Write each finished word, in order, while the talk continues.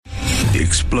The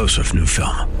explosive new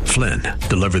film, Flynn,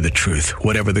 deliver the truth,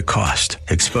 whatever the cost.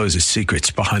 Exposes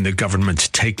secrets behind the government's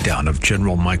takedown of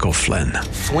General Michael Flynn.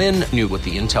 Flynn knew what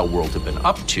the intel world had been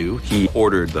up to. He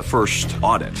ordered the first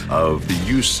audit of the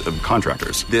use of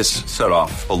contractors. This set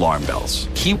off alarm bells.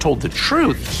 He told the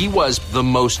truth. He was the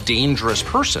most dangerous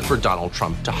person for Donald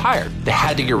Trump to hire. They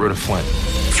had to get rid of Flynn.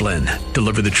 Flynn,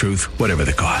 deliver the truth, whatever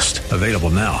the cost. Available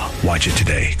now. Watch it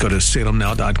today. Go to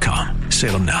salemnow.com.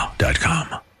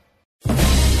 salemnow.com.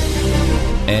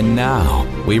 And now,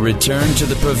 we return to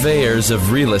the purveyors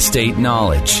of real estate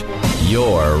knowledge,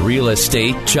 your Real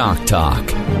Estate Chalk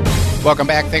Talk. Welcome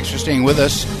back. Thanks for staying with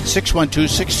us.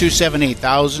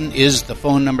 612-627-8000 is the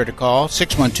phone number to call.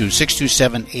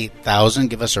 612-627-8000.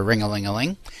 Give us a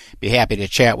ring-a-ling-a-ling. Be happy to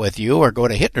chat with you, or go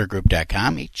to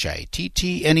hittnergroup.com,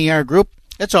 Hittner Group.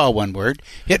 That's all one word,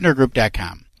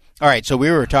 hittnergroup.com. All right, so we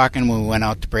were talking when we went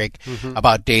out to break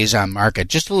about days on market.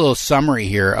 Just a little summary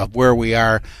here of where we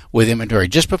are with inventory.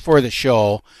 Just before the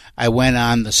show, I went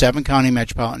on the 7-county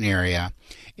metropolitan area,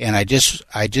 and I just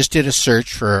did a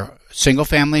search for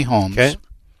single-family homes,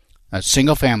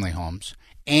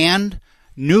 and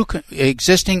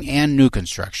existing and new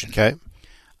construction,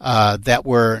 that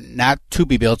were not to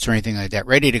be built or anything like that,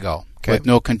 ready to go with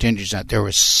no contingency. There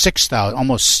was 6,000,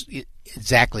 almost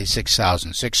exactly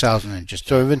 6,000 and just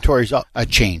so inventory's up a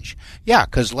change. Yeah,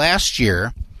 because last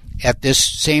year at this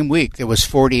same week there was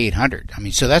 4,800. I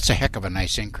mean, so that's a heck of a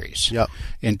nice increase.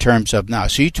 In terms of now.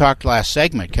 So you talked last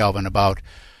segment, Kelvin, about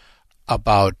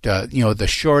the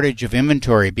shortage of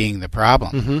inventory being the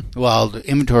problem. Well, the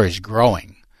inventory is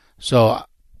growing, so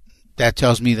that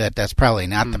tells me that that's probably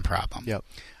not the problem.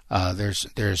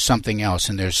 There's something else,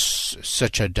 and there's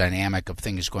such a dynamic of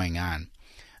things going on.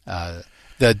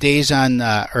 The days on,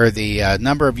 the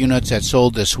number of units that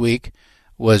sold this week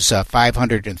was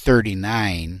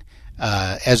 539,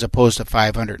 as opposed to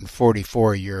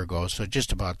 544 a year ago. So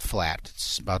just about flat.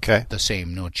 It's about the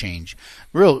same, no change.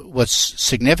 What's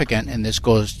significant, and this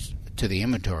goes to the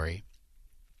inventory,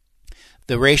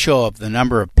 the ratio of the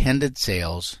number of pending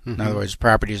sales, in other words,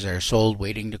 properties that are sold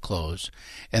waiting to close,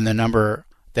 and the number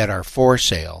that are for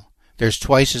sale. There's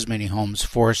twice as many homes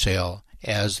for sale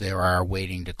as there are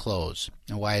waiting to close.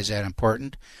 And why is that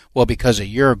important? Well, because a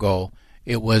year ago,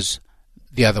 it was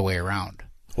the other way around.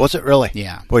 Was it really?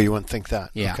 Yeah. Boy, you wouldn't think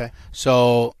that. Yeah. Okay.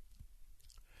 So,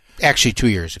 actually 2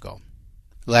 years ago.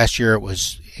 Last year it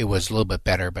was a little bit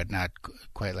better, but not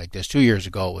quite like this. 2 years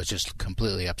ago it was just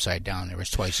completely upside down. There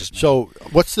was twice as many. So,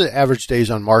 what's the average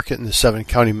days on market in the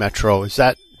 7-county metro?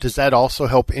 Does that also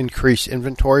help increase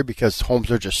inventory because homes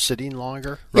are just sitting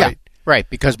longer? Right. Right,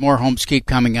 because more homes keep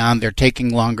coming on, they're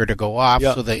taking longer to go off,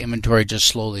 so the inventory just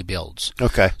slowly builds.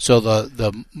 Okay. So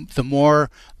the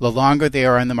longer they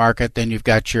are on the market, then you've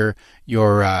got your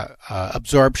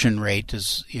absorption rate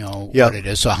is what it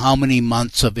is. So how many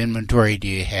months of inventory do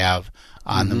you have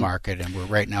on the market? And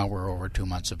right now we're over 2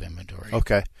 months of inventory.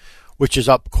 Okay, which is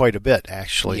up quite a bit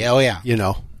actually. Yeah, oh yeah.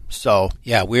 So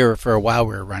yeah, for a while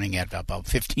we were running at about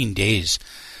 15 days.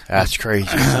 That's crazy.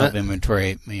 Of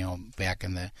inventory, back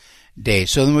in the day.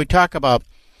 So then we talk about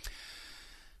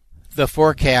the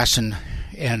forecast and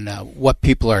what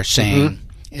people are saying.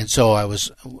 And so I was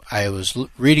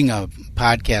reading a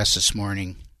podcast this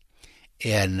morning,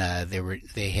 and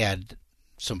they had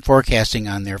some forecasting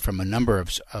on there from a number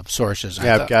of sources.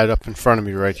 Yeah, I've got it up in front of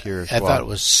me right here as I well. thought it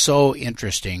was so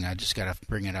interesting. I just got to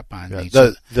bring it up on me.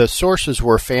 The sources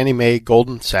were Fannie Mae,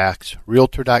 Goldman Sachs,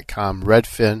 Realtor.com,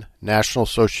 Redfin, National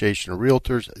Association of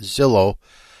Realtors, Zillow,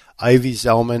 Ivy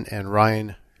Zelman, and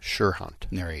Ryan Sherhunt.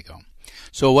 There you go.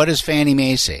 So what does Fannie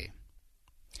Mae say?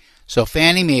 So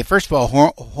Fannie Mae, first of all,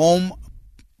 home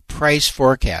price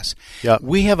forecast. Yep.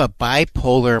 We have a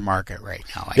bipolar market right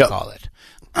now, I call it.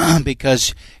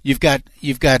 Because you've got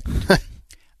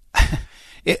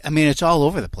it's all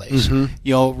over the place.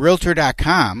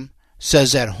 Realtor.com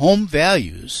says that home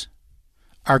values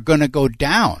are going to go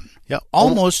down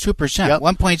almost 2%,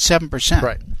 1.7%.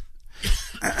 Right.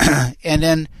 And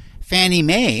then Fannie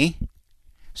Mae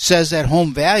says that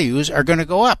home values are going to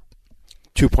go up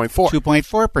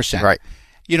 2.4%. Right.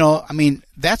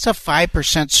 That's a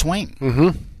 5% swing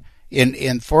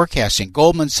in forecasting.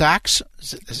 Goldman Sachs,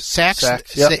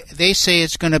 they say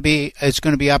it's going to be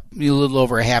up a little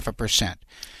over 0.5%.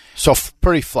 So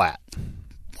pretty flat.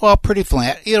 Well, pretty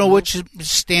flat, which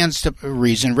stands to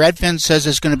reason. Redfin says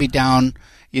it's going to be down,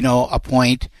 a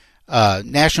point.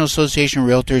 National Association of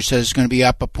Realtors says it's going to be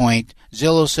up a point.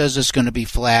 Zillow says it's going to be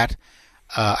flat.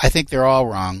 I think they're all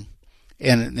wrong,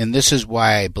 and this is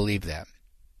why I believe that.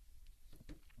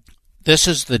 This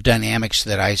is the dynamics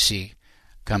that I see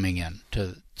coming in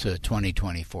to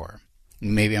 2024.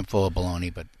 Maybe I'm full of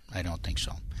baloney, but I don't think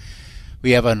so.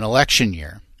 We have an election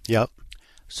year. Yep.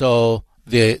 So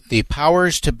the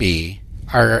powers to be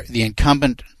are the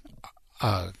incumbent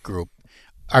group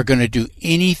are going to do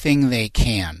anything they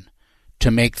can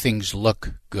to make things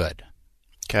look good.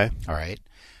 Okay. All right.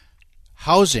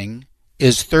 Housing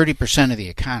is 30% of the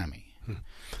economy.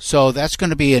 So that's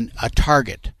going to be a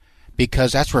target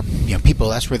because that's where people,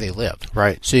 that's where they live.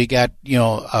 Right. So you got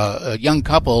a young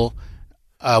couple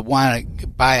want to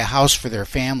buy a house for their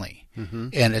family,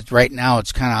 and right now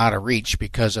it's kind of out of reach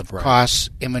because of costs,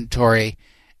 inventory,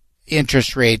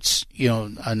 interest rates,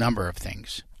 a number of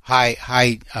things.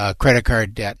 High credit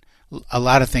card debt. A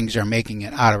lot of things are making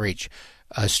it out of reach.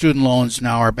 Student loans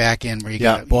now are back in where you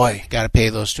got to pay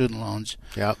those student loans.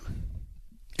 Yep.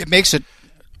 It makes it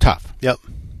tough. Yep.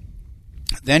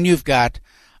 Then you've got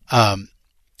the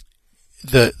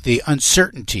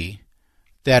uncertainty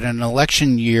that an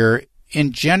election year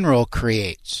in general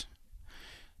creates.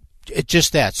 It's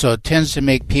just that. So it tends to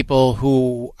make people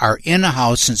who are in a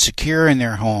house and secure in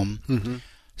their home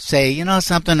say,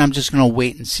 something, I'm just going to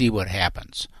wait and see what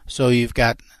happens. So you've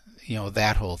got,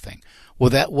 that whole thing.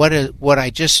 Well, what I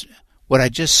just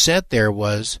said there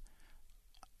was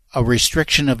a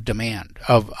restriction of demand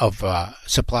of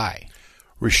supply.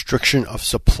 Restriction of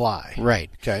supply.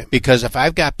 Right. Okay. Because if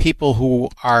I've got people who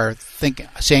are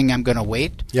saying I'm going to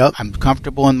wait, I'm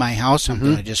comfortable in my house, I'm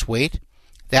going to just wait,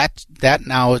 that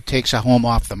now takes a home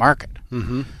off the market.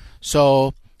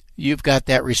 So you've got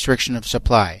that restriction of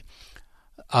supply.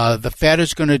 The Fed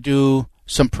is going to do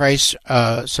some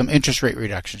interest rate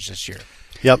reductions this year.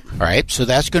 Yep. All right. So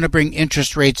that's going to bring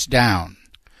interest rates down.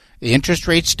 The interest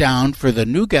rates down for the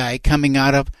new guy coming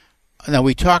out of. Now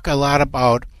we talk a lot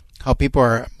about how people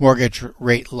are mortgage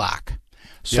rate lock.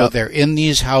 So they're in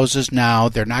these houses now.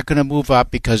 They're not going to move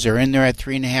up because they're in there at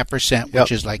 3.5%,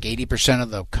 which is like 80% of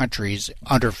the country's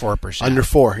under 4%. Under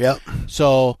 4. Yep.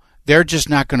 So they're just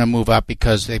not going to move up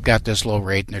because they've got this low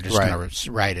rate and they're just going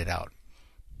to ride it out.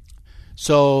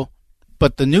 So,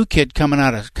 but the new kid coming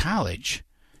out of college,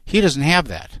 he doesn't have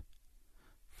that.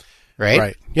 Right?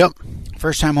 Right. Yep.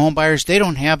 First-time home buyers, they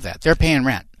don't have that. They're paying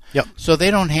rent. Yep. So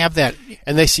they don't have that.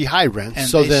 And they see high rents. And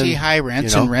so they see high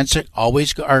rents, and rents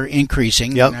always are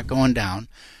increasing. They're not going down.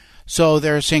 So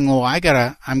they're saying, well,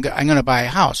 I'm going to buy a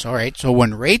house. All right. So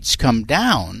when rates come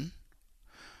down,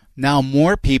 now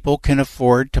more people can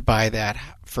afford to buy that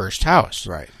first house.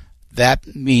 Right.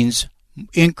 That means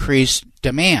increased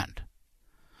demand.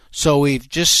 So we've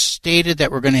just stated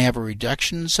that we're going to have a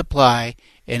reduction in supply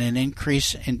and an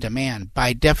increase in demand.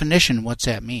 By definition, what's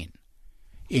that mean?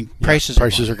 Prices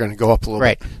are going to go up a little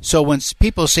bit. Right. So when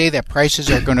people say that prices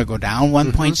are going to go down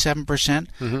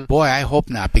 1.7%, boy, I hope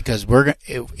not, because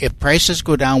if prices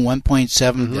go down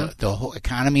 1.7%, the whole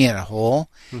economy as a whole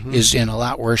is in a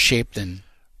lot worse shape than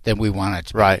we want it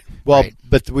to be. Right. Well,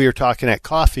 but we were talking at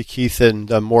coffee, Keith, and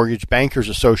the Mortgage Bankers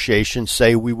Association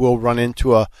say we will run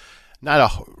into not a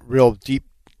real deep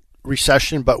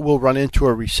recession, but we'll run into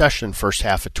a recession first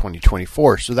half of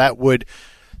 2024. So that would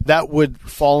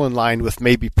fall in line with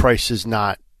maybe prices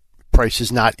not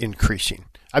increasing.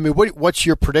 I mean, what's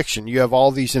your prediction? You have all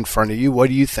these in front of you. What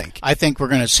do you think? I think we're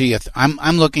going to see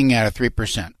I'm looking at a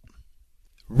 3%.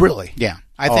 Really? Yeah.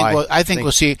 I think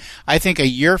we'll see. I think a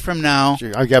year from now,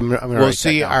 we'll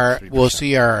see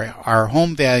our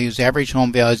home values, average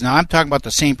home values. Now I'm talking about the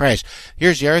same price.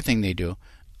 Here's the other thing they do.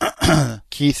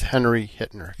 Keith Henry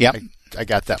Hittner. Yep. I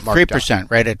got that marked 3%. down.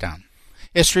 Write it down.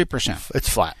 It's 3%. It's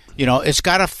flat. It's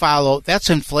got to follow. That's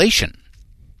inflation.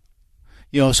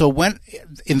 So when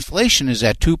inflation is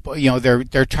at 2,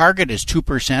 their target is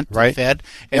 2%, right? Fed,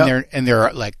 and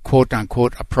they're like quote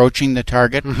unquote approaching the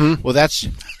target. Well,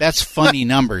 that's funny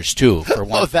numbers too. For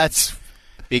one, that's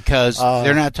because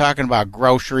they're not talking about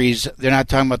groceries. They're not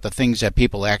talking about the things that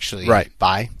people actually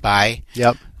buy.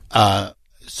 Yep.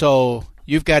 So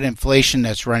you've got inflation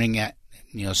that's running at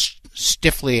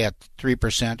stiffly at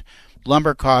 3%.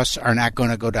 Lumber costs are not going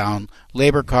to go down.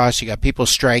 Labor costs, you got people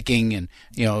striking, and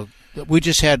we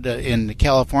just had in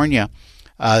California,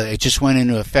 it just went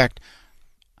into effect.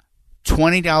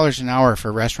 $20 an hour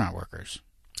for restaurant workers.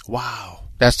 Wow,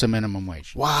 that's the minimum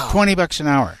wage. Wow, $20 an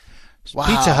hour. Wow.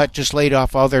 Pizza Hut just laid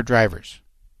off all their drivers.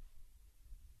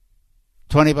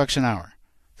 $20 an hour.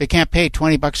 They can't pay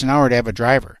 $20 an hour to have a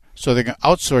driver. So they're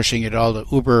outsourcing it all to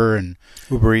Uber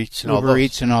Eats and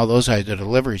all those the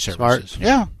delivery services. Smart.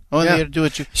 Yeah. Oh, yeah. They got to do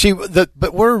it. See,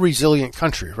 but we're a resilient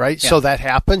country, right? Yeah. So that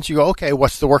happens. You go, okay,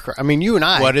 what's the workaround? I mean, you and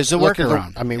I. What is the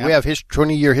workaround? We have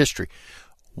 20-year history.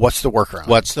 What's the workaround?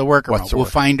 We'll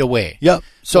find a way. Yep.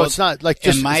 So Well, it's not like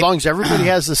just as long as everybody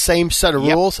has the same set of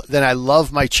rules, then I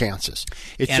love my chances.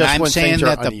 It's and just I'm when saying things are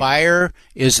that the uneven. buyer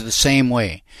is the same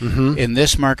way. Mm-hmm. In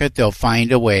this market, they'll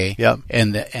find a way. Yep.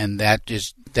 And that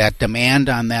is that demand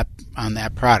on that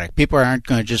product. People aren't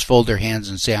going to just fold their hands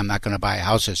and say, "I'm not going to buy a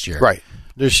house this year." Right.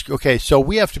 So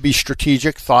we have to be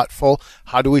strategic, thoughtful.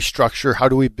 How do we structure? How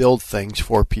do we build things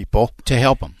for people To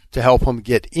help them.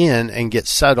 get in and get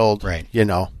settled? Right.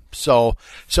 So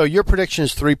your prediction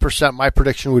is 3%. My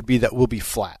prediction would be that we'll be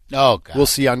flat. Oh, God. We'll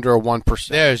see under a 1%.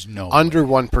 There's no under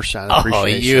 1%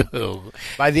 appreciation. Oh, you.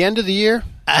 By the end of the year,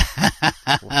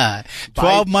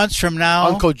 12 months from now.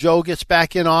 Uncle Joe gets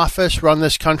back in office, run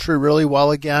this country really well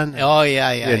again. Oh,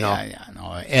 yeah.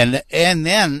 No. And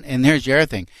then here's the other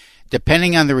thing.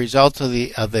 Depending on the results of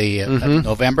the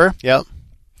November, Yep.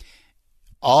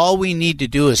 all we need to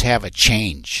do is have a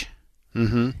change.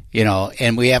 Mm-hmm.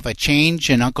 And we have a change,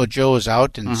 and Uncle Joe is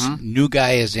out, and new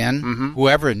guy is in.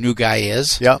 Whoever new guy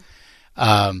is, Yep.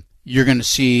 You're going to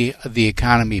see the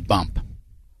economy bump.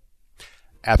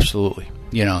 Absolutely.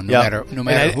 No matter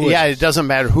who. It doesn't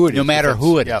matter who it is. No matter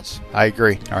who it is. I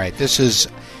agree. All right, this is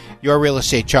your Real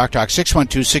Estate Chalk Talk.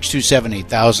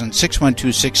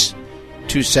 612-627-8000.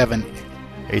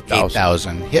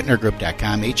 612-627-8000.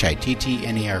 HittnerGroup.com.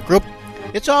 HITTNER Group.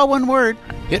 It's all one word.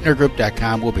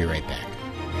 HittnerGroup.com. We'll be right back.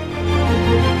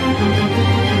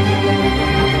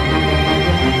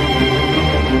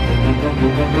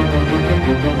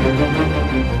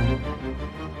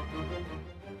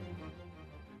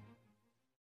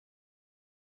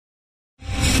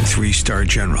 Three-star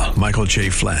General Michael J.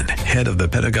 Flynn, head of the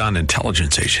Pentagon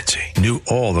Intelligence Agency, knew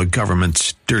all the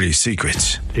government's dirty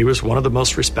secrets. He was one of the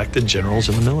most respected generals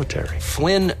in the military.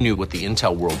 Flynn knew what the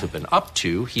intel world had been up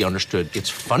to. He understood its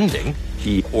funding.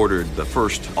 He ordered the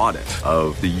first audit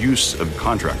of the use of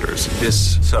contractors.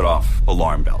 This set off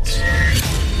alarm bells.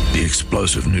 The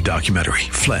explosive new documentary,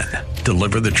 Flynn,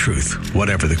 Deliver the Truth,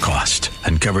 Whatever the Cost,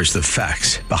 uncovers the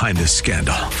facts behind this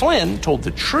scandal. Flynn told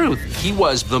the truth. He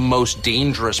was the most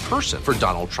dangerous person for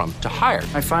Donald Trump to hire.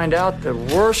 I find out the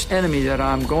worst enemy that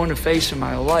I'm going to face in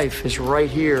my life is right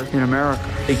here in America.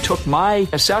 They took my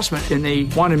assessment and they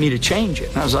wanted me to change it.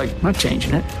 And I was like, I'm not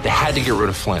changing it. They had to get rid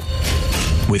of Flynn.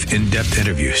 With in-depth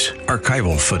interviews,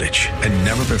 archival footage, and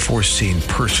never-before-seen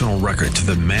personal records of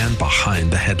the man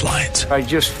behind the headlines. I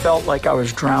just felt like I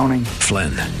was drowning.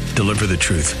 Flynn, Deliver the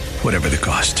Truth, Whatever the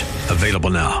Cost.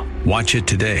 Available now. Watch it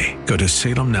today. Go to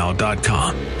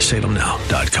salemnow.com.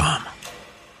 salemnow.com.